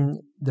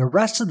seeing the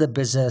rest of the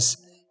business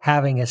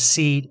having a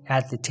seat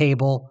at the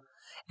table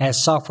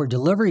as software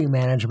delivery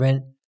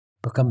management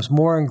becomes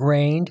more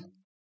ingrained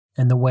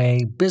in the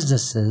way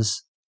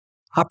businesses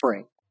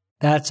operate.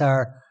 That's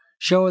our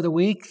show of the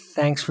week.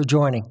 Thanks for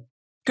joining.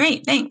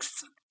 Great,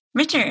 thanks.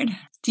 Richard,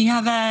 do you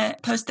have a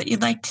post that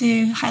you'd like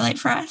to highlight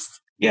for us?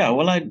 Yeah,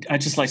 well,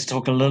 I'd just like to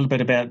talk a little bit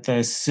about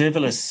the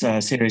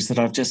serverless series that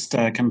I've just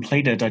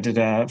completed. I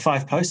did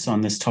 5 posts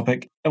on this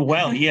topic.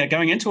 Well, yeah,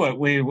 going into it,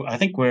 I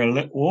think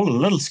we're all a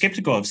little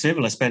skeptical of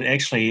serverless, but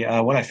actually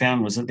what I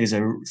found was that there's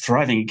a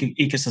thriving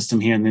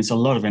ecosystem here and there's a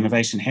lot of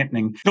innovation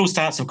happening. It all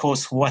starts, of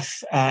course,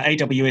 with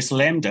AWS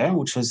Lambda,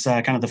 which was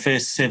kind of the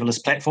first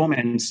serverless platform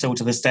and still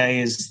to this day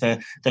is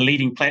the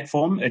leading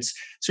platform. It's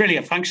really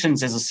a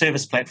functions as a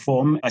service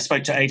platform. I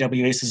spoke to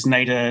AWS's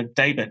Nader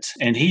David,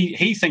 and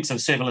he thinks of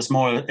serverless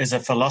more as a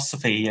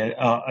philosophy,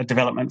 a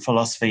development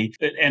philosophy,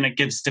 and it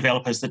gives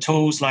developers the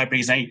tools,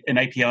 libraries, and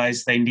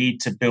APIs they need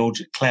to build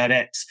cloud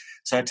apps.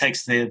 So it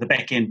takes the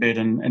back-end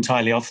burden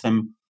entirely off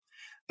them.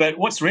 But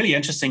what's really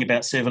interesting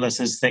about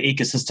serverless is the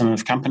ecosystem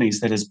of companies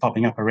that is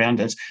popping up around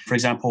it. For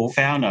example,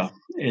 Fauna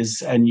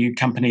is a new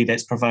company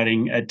that's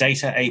providing a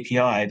data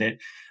API that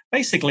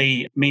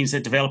basically means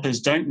that developers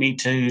don't need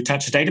to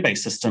touch a database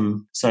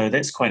system. So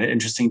that's quite an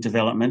interesting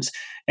development.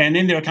 And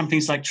then there are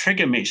companies like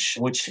TriggerMesh,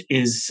 which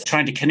is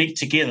trying to connect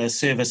together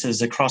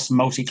services across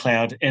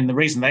multi-cloud. And the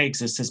reason they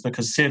exist is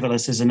because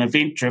serverless is an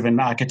event-driven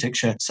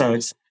architecture. So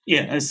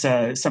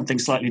it's something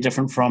slightly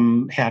different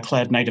from how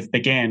cloud native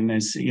began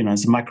as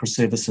a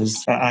microservices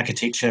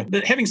architecture.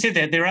 But having said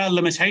that, there are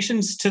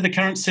limitations to the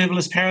current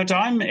serverless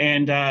paradigm,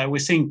 and we're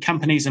seeing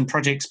companies and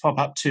projects pop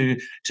up to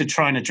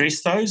try and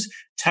address those.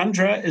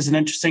 Tundra is an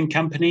interesting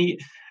company.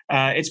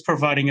 It's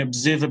providing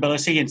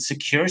observability and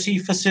security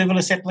for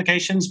serverless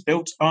applications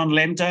built on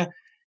Lambda.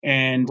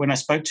 And when I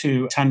spoke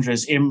to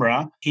Tundra's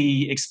Emra,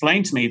 he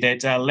explained to me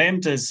that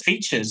Lambda's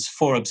features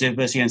for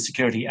observability and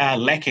security are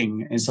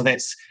lacking. And so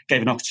that's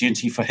gave an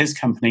opportunity for his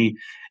company.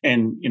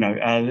 And,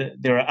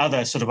 there are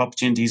other sort of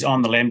opportunities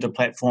on the Lambda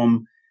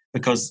platform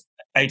because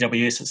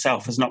AWS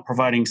itself is not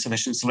providing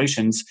sufficient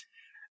solutions.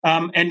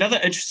 Another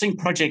interesting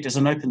project is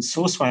an open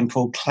source one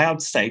called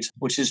Cloud State,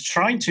 which is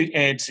trying to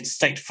add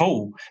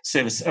stateful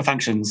service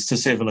functions to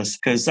serverless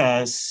because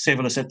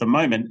serverless at the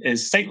moment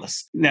is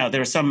stateless. Now,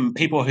 there are some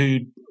people who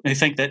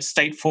think that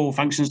stateful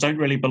functions don't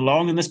really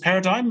belong in this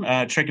paradigm.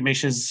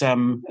 TriggerMesh's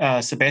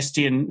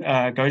Sebastian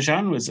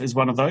Gojan is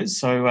one of those.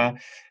 So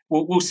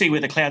we'll see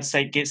whether Cloud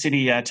State gets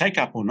any take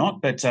up or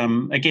not. But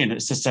again,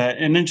 it's just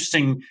an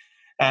interesting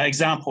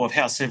example of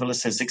how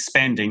serverless is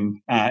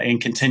expanding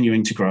and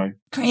continuing to grow.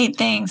 Great,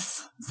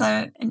 thanks.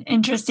 So an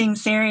interesting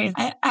series.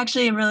 I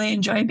actually really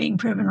enjoy being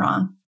proven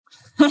wrong.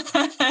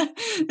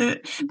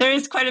 There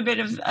is quite a bit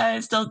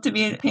of still to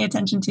pay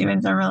attention to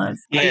in serverless.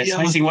 Yeah, it's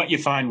amazing what you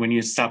find when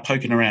you start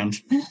poking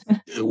around.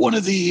 One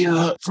of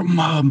the, from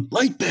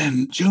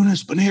Lightbend,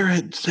 Jonas Bonner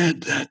had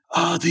said that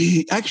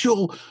the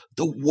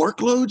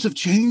workloads have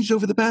changed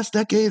over the past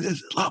decade.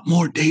 It's a lot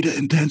more data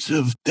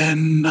intensive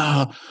than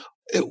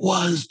it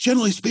was,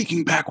 generally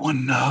speaking, back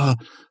when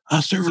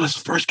serverless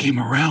first came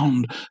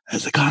around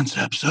as a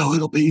concept. So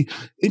it'll be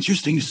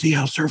interesting to see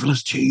how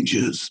serverless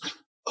changes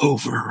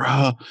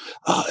over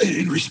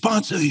in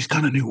response to these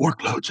kind of new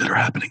workloads that are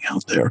happening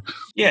out there.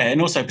 Yeah,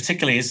 and also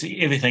particularly as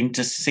everything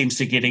just seems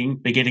to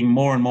be getting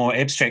more and more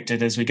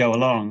abstracted as we go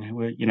along.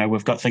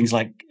 We've got things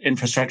like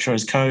infrastructure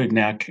as code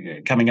now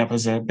coming up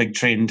as a big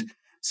trend.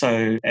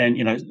 So, and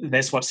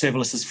that's what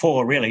serverless is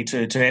for, really,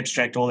 to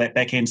abstract all that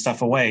back end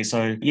stuff away.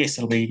 So, yes,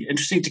 it'll be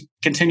interesting to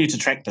continue to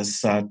track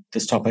this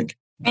topic.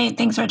 Great,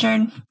 thanks,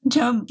 Richard.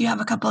 Joe, do you have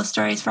a couple of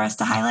stories for us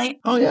to highlight?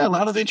 Oh yeah, a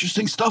lot of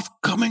interesting stuff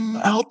coming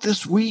out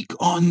this week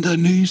on the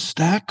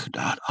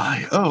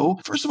newsstack.io.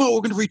 First of all,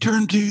 we're going to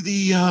return to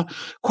the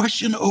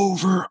question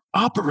over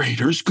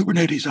operators,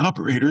 Kubernetes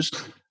operators.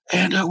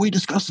 And we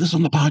discussed this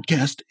on the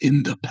podcast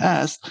in the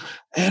past.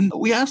 And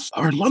we asked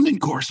our London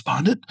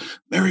correspondent,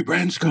 Mary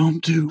Branscombe,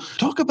 to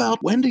talk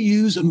about when to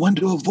use and when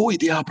to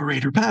avoid the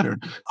operator pattern.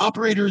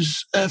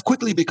 Operators have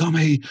quickly become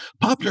a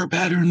popular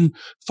pattern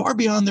far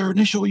beyond their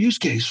initial use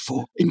case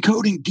for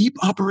encoding deep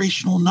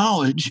operational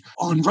knowledge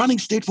on running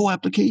stateful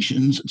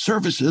applications and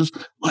services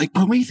like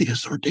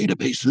Prometheus or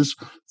databases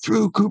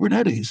through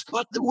Kubernetes.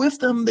 But with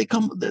them,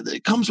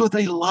 it comes with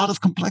a lot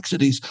of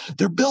complexities.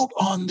 They're built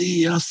on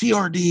the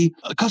CRD,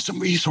 custom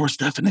resource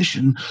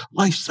definition,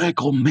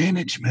 lifecycle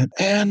management.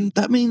 And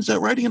that means that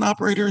writing an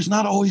operator is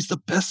not always the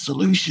best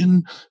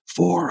solution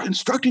for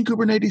instructing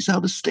Kubernetes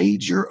how to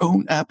stage your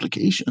own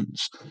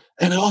applications.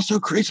 And it also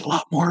creates a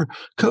lot more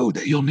code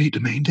that you'll need to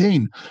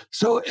maintain.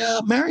 So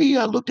Mary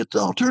looked at the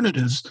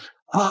alternatives,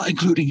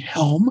 including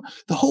Helm,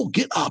 the whole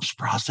GitOps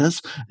process,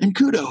 and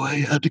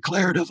Kudo, a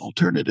declarative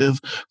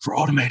alternative for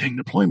automating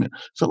deployment.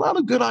 So a lot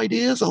of good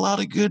ideas, a lot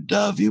of good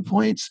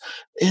viewpoints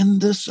in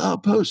this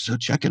post. So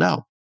check it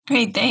out.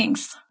 Great,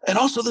 thanks. And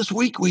also this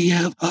week, we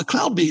have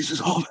CloudBees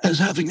is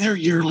having their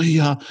yearly,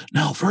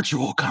 now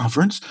virtual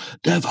conference,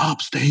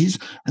 DevOps Days.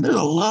 And there's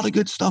a lot of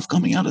good stuff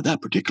coming out of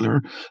that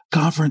particular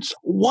conference.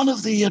 One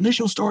of the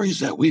initial stories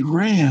that we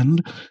ran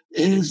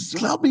is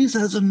CloudBees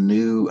has a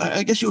new,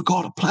 I guess you would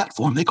call it a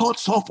platform. They call it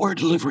software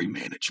delivery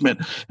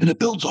management. And it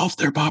builds off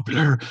their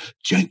popular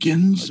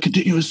Jenkins,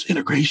 continuous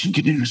integration,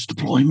 continuous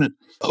deployment,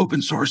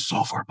 open source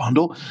software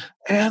bundle.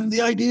 And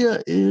the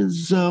idea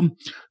is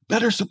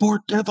better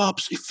support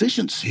DevOps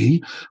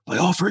efficiency by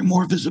offering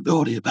more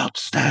visibility about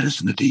status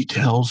and the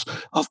details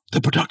of the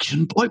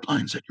production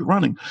pipelines that you're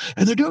running.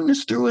 And they're doing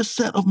this through a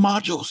set of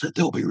modules that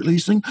they'll be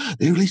releasing.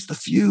 They released a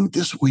few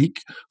this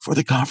week for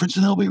the conference,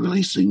 and they'll be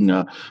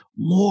releasing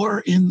more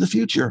in the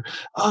future.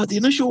 The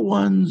initial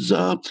ones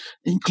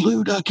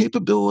include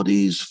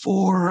capabilities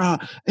for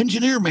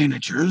engineer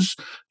managers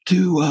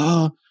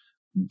to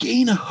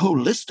gain a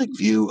holistic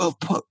view of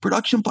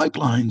production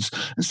pipelines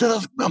instead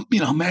of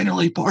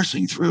manually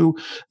parsing through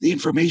the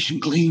information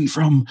gleaned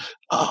from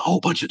a whole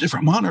bunch of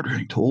different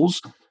monitoring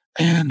tools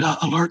and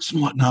alerts and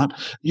whatnot.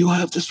 You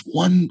have this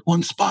one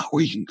spot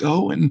where you can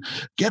go and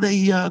get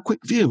a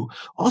quick view.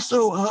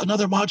 Also,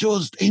 another module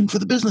is aimed for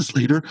the business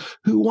leader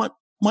who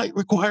might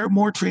require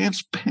more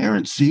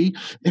transparency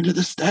into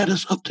the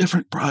status of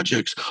different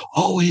projects.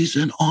 Always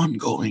an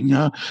ongoing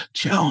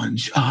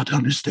challenge to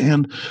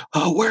understand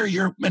where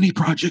your many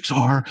projects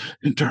are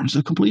in terms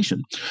of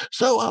completion.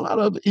 So a lot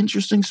of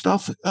interesting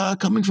stuff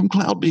coming from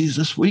CloudBees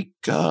this week.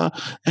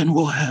 And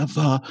we'll have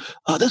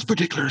this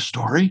particular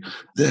story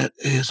that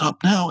is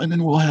up now, and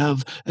then we'll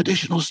have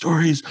additional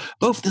stories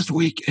both this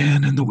week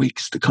and in the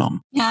weeks to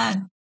come. Yeah.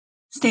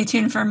 Stay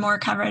tuned for more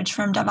coverage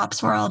from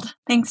DevOps World.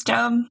 Thanks,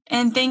 Joab.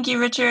 And thank you,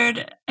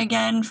 Richard,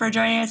 again for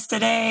joining us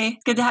today.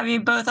 Good to have you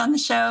both on the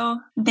show.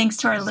 And thanks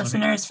to our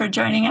listeners for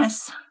joining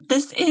us.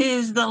 This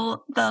is the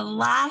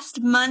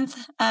last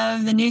month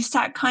of the New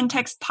Stack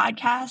Context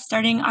podcast.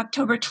 Starting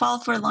October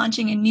 12th, we're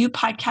launching a new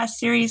podcast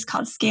series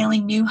called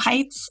Scaling New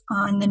Heights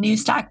on the New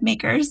Stack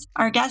makers.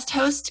 Our guest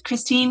host,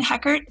 Christine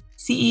Heckert,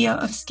 CEO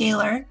of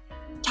Scalar,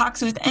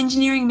 talks with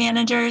engineering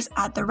managers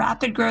at the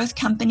rapid growth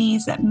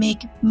companies that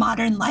make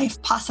modern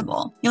life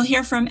possible. You'll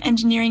hear from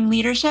engineering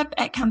leadership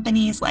at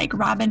companies like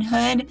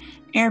Robinhood,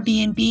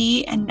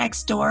 Airbnb, and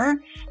Nextdoor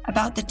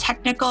about the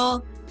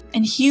technical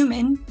and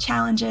human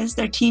challenges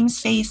their teams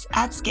face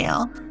at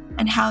scale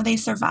and how they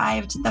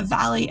survived the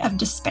valley of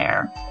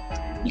despair.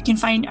 You can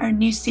find our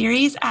new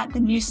series at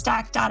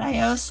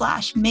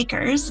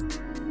thenewstack.io/makers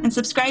and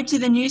subscribe to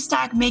the New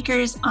Stack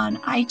Makers on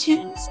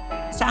iTunes,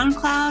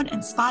 SoundCloud,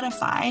 and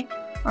Spotify,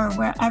 or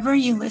wherever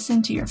you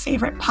listen to your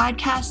favorite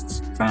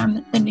podcasts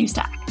from the New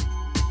Stack.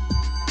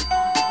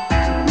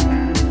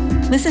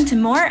 Listen to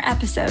more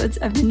episodes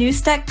of the New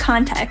Stack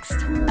Context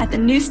at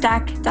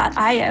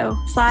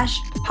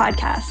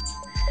thenewstack.io/podcasts.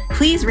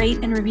 Please rate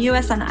and review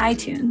us on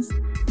iTunes,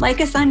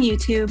 like us on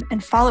YouTube,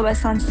 and follow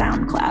us on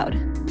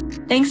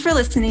SoundCloud. Thanks for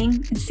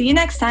listening, and see you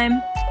next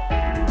time.